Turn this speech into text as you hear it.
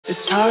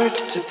It's hard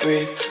to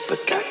breathe, but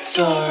that's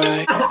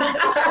alright.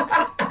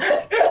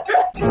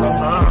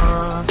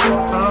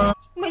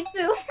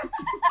 Myself.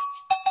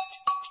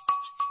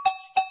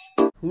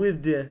 Who is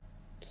there?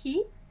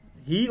 He?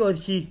 He or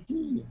she?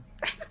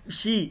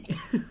 She.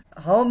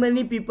 How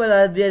many people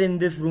are there in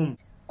this room?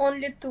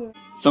 Only 2.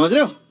 समझ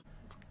रहे हो?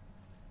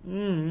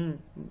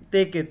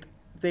 Take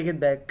it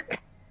back.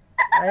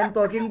 I am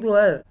talking to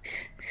her.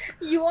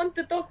 You want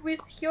to talk with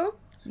her?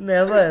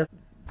 Never.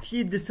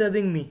 She's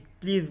disturbing me.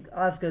 Please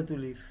ask her to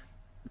leave.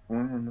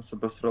 Нас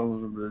обосрал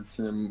уже, блядь,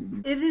 всем.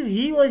 Is it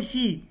he or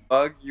she?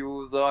 Fuck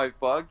you, Zai,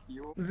 fuck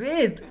you.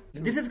 Wait,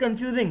 this is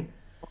confusing.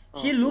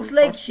 She looks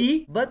like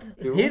she, but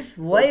his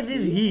voice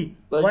is he.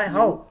 Why?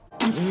 How?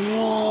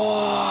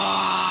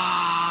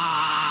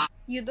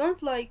 You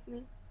don't like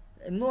me.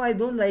 No, I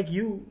don't like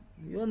you.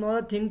 You're not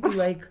a thing to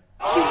like.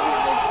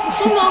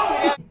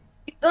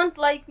 You don't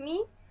like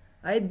me?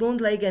 I don't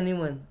like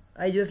anyone.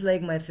 I just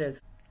like myself.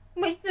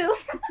 Myself.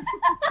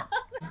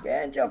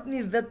 Bench अपनी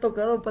इज्जत तो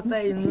करो, पता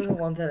है इन्होंने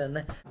कौन सा रहना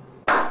है.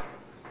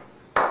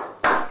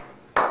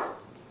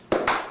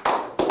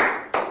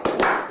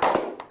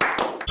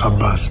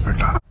 शाबाश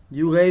बेटा.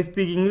 You guys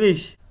speak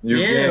English?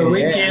 Yeah,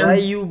 we can. Why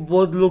you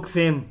both look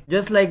same?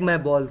 Just like my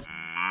balls.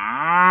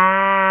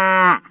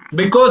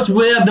 Because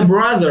we are the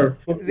brother.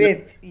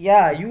 Wait,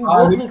 yeah, you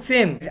both look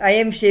same. I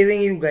am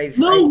shaving you guys.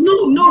 No,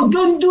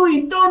 don't do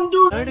it, don't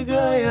do it.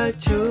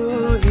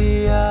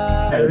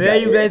 Where are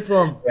you guys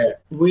from?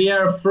 We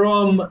are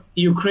from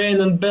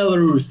Ukraine and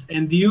Belarus.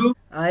 And you?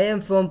 I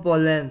am from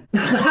Poland.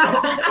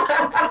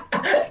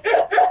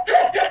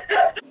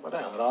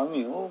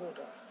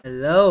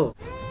 Hello,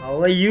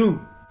 how are you?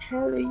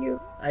 How are you?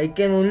 I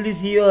can only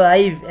see your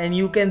eyes and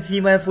you can see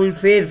my full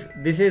face.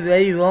 This is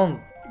very wrong.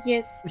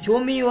 Yes.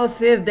 Show me your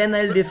face, then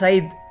I'll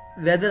decide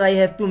whether I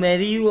have to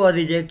marry you or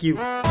reject you.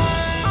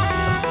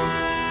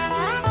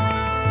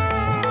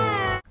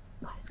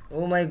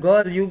 Oh my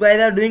god, you guys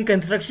are doing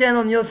construction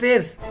on your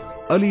face.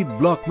 Ali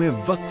block में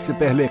वक्त से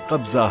पहले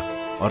कब्जा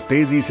और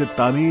तेजी से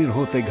तामीर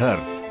होते घर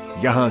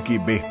यहाँ की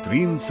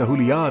बेहतरीन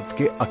सहूलियात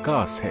के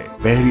अकास है.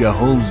 बहरिया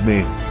होम्स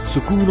में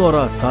सुकून और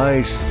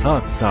आसाइश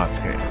साथ साथ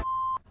है.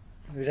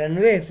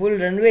 Runway, full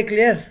runway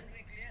clear.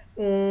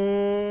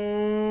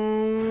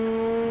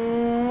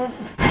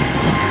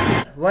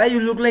 Why you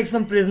look like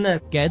some prisoner?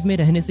 कैद में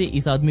रहने से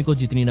इस आदमी को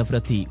जितनी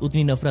नफरत थी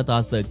उतनी नफरत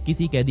आज तक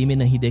किसी कैदी में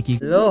नहीं देखी.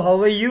 Hello, how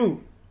are you?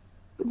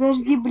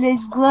 Подожди,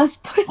 блядь, в глаз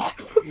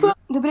попал.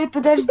 Да, блядь,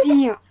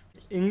 подожди.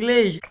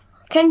 English.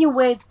 Can you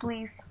wait,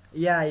 please?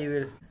 Yeah, I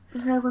will.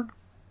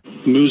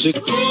 Music.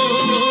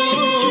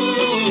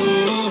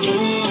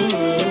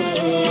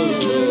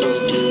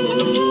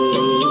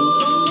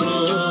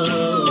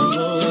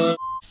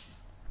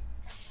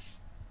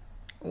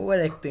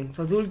 Overacting.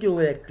 फजूल की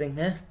overacting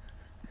है?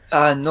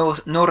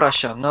 No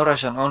Russian,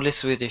 only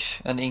Swedish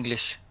and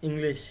English.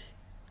 English.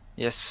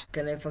 Yes.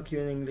 Can I fuck you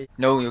in English?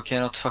 No, you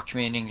cannot fuck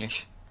me in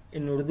English.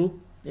 In Urdu?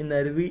 In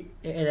Arabic?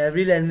 In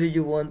every language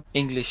you want?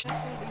 English.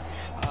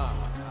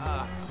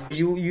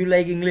 You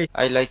like English?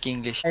 I like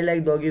English. I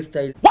like doggy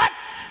style.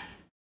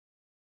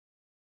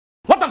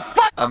 What the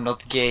fuck? I'm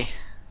not gay.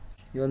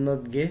 You're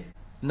not gay?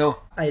 No.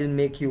 I'll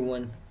make you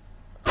one.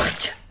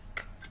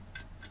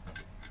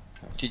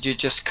 Did you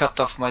just cut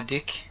off my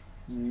dick?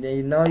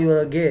 Now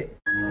you're gay.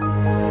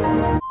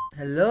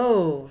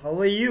 Hello, how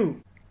are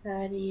you?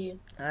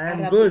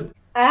 I'm good.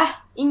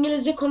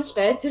 İngilizce konuş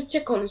be,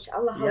 Türkçe konuş.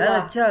 Allah Allah.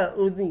 Yeah, अच्छा,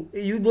 Urdu.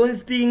 You don't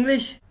speak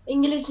English?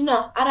 English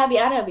no, Arabi.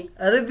 Arabic?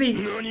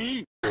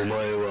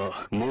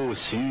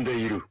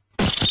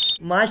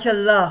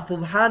 Mashallah,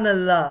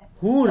 Subhanallah.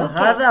 Hoor,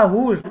 Haza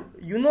Hoor.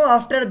 You know,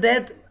 after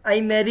that,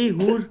 I marry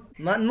Hoor.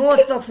 No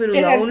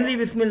astaghfirullah, only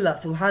Bismillah,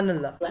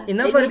 Subhanallah.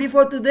 Enough Arabic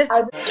for today?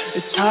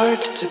 It's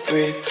hard to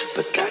breathe,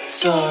 but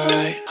that's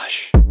alright.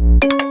 Hush.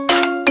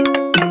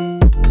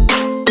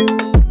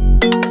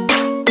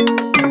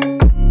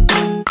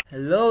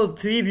 Hello,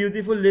 3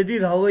 beautiful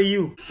ladies, how are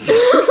you?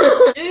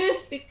 Do you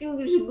speak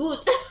English good?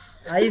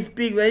 I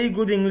speak very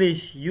good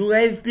English. You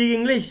guys speak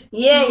English?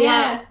 Yeah,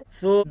 yes.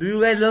 So, do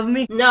you guys love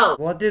me? No.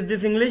 What is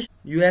this English?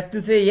 You have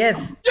to say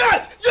yes.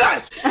 Yes!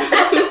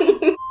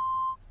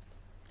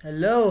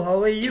 Hello,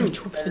 how are you?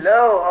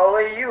 Hello, how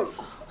are you?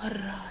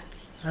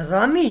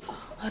 Harami?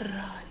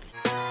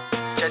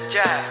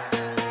 Chacha.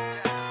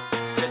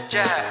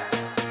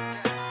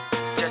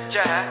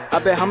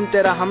 अबे हम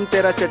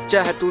तेरा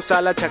चच्चा है, तू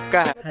साला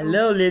छक्का है.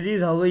 Hello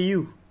ladies, how are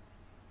you?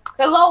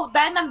 Hello,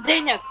 дай нам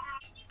денег.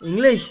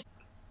 English?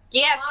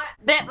 Yes.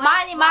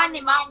 Money.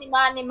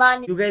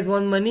 You guys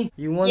want money?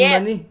 You want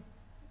Yes. money?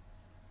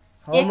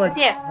 How Yes, much?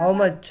 yes. How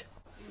much?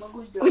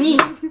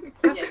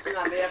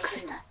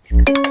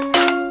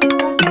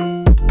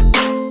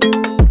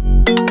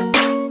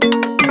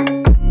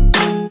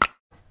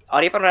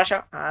 Are you from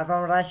Russia? I'm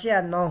from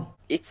Russia, no.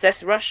 It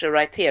says Russia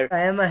right here. I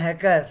am a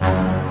hacker.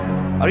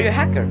 Are you a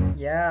hacker?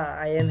 Yeah,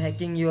 I am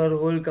hacking your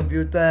whole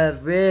computer.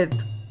 Wait.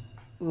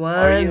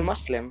 Are you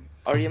Muslim?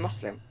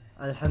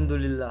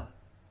 Alhamdulillah.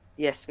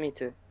 Yes, me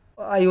too.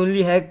 I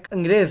only hack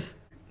अंग्रेज.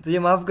 तुझे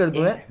माफ कर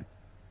दूँ है?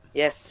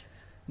 Yes.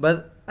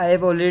 But I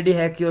have already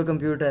hacked your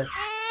computer.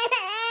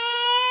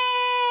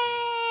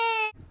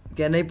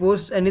 Can I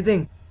post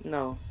anything?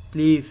 No.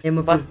 Please.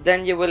 But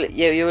then you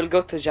will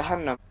go to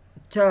Jahannam.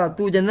 अच्छा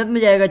तू जन्नत में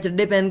जाएगा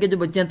चड्डे पहन के जो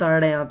बच्चियां ताड़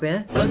रहे हैं यहाँ पे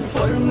हैं?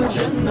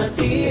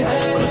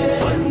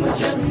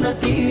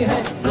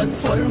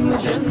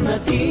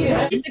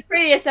 He's the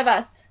prettiest of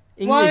us.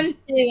 English. 1,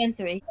 2, and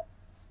 3.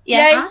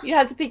 Yeah, you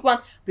have to pick one.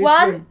 Pick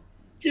 1, one.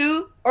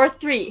 2, or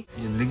 3.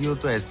 जिंदगी हो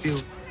तो ऐसी हो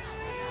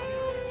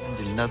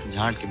जिंदा तो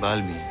झांट के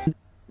बाल भी हैं।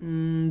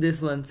 This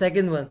one,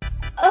 second one.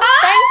 Oh,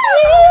 thank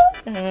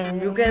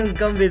you. You can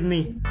come with me.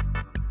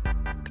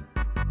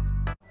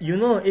 You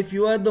know, if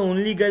you are the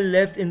only girl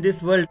left in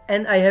this world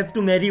and I have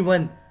to marry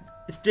one,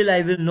 still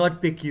I will not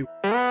pick you.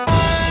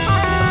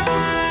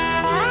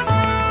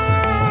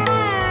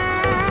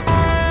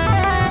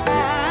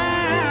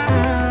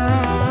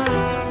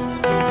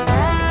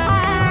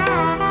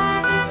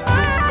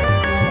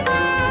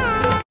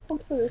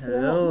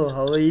 Hello,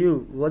 how are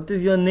you? What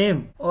is your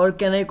name? Or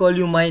can I call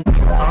you mine?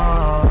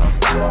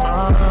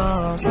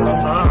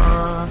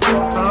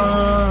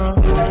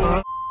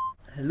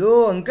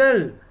 Hello,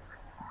 uncle.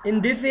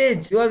 In this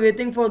age, you are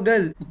waiting for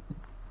girl.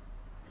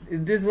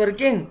 Is this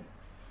working?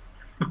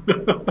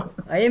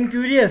 I am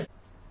curious.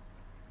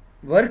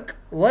 Work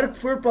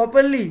for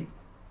properly.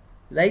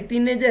 Like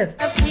teenagers.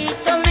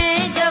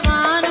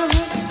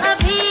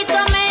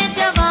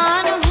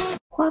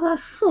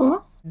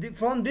 Хорошо.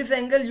 From this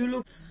angle, you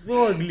look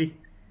so ugly.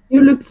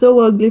 You look so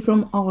ugly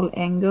from all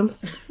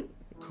angles.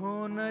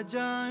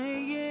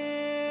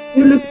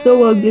 You look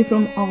so ugly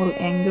from all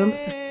angles.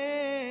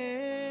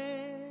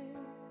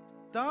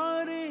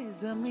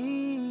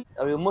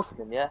 Are you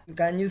Muslim, yeah?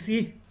 Can you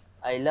see?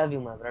 I love you,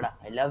 my brother.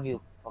 I love you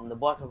from the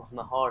bottom of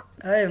my heart.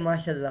 Hey,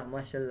 mashallah,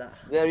 mashallah.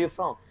 Where are you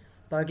from?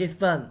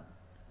 Pakistan.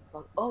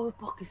 Oh,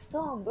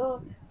 Pakistan,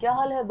 bro. क्या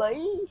हाल है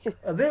भाई?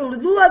 अबे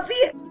उर्दू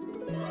आती है?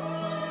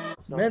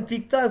 मैं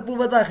सीखता तू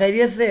बता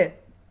खैरियत से?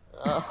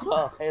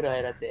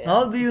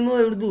 How do you know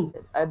Urdu?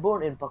 I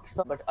born in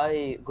Pakistan, but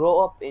I grow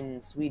up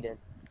in Sweden.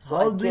 So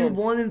How do you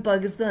born in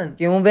Pakistan?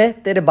 क्यों बे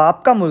तेरे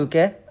बाप का मुल्क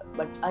है?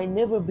 But I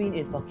never been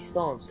in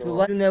Pakistan. So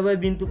why you never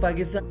been to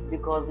Pakistan?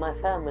 Because my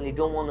family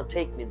don't want to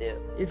take me there.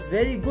 It's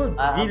very good.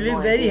 We live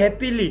no very idea.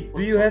 happily.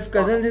 Do you have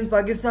cousins in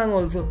Pakistan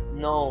also?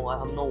 No, I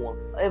have no one.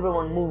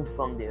 Everyone moved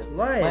from there.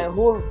 Why?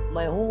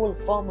 My whole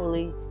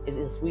family is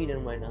in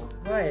Sweden right now.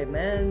 Why,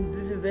 man?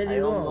 This is very I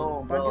don't wrong.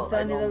 know, bro.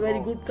 Pakistan I is a don't very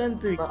know. good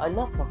country. I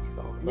love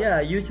Pakistan.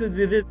 Yeah, you should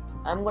visit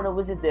I'm gonna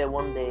visit there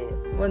one day.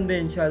 one day,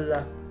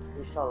 inshallah.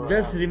 Inshallah.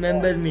 Just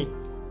remember me.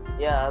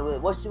 Yeah, I will.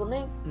 What's your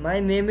name? My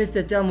name is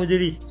Chacha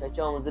Mujri.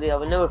 Chacha Mujri. I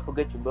will never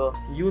forget you, bro.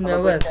 You Have a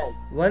never. good time.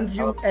 Once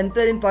you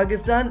enter in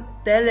Pakistan,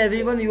 tell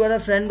everyone you are a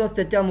friend of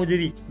Chacha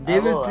Mujri. They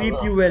will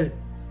treat you well.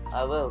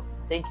 I will.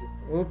 Thank you.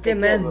 Okay, Take care,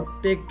 man. bro.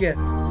 Take care.